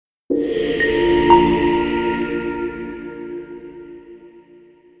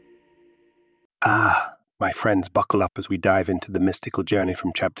My friends, buckle up as we dive into the mystical journey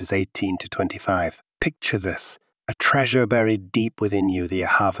from chapters 18 to 25. Picture this, a treasure buried deep within you, the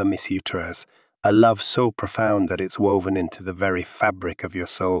Ahava Misuteres, a love so profound that it's woven into the very fabric of your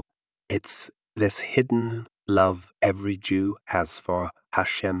soul. It's this hidden love every Jew has for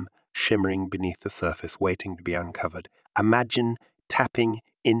Hashem, shimmering beneath the surface, waiting to be uncovered. Imagine tapping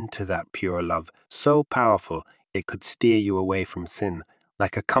into that pure love, so powerful it could steer you away from sin,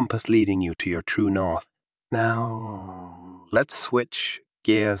 like a compass leading you to your true north. Now, let's switch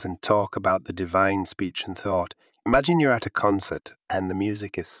gears and talk about the divine speech and thought. Imagine you're at a concert and the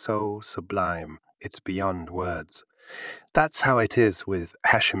music is so sublime, it's beyond words. That's how it is with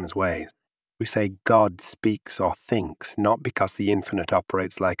Hashem's ways. We say God speaks or thinks, not because the infinite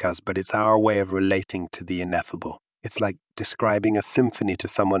operates like us, but it's our way of relating to the ineffable. It's like describing a symphony to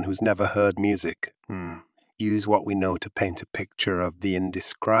someone who's never heard music. Use what we know to paint a picture of the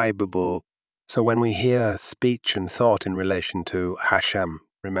indescribable. So when we hear speech and thought in relation to Hashem,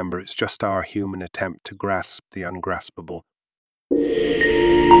 remember it's just our human attempt to grasp the ungraspable.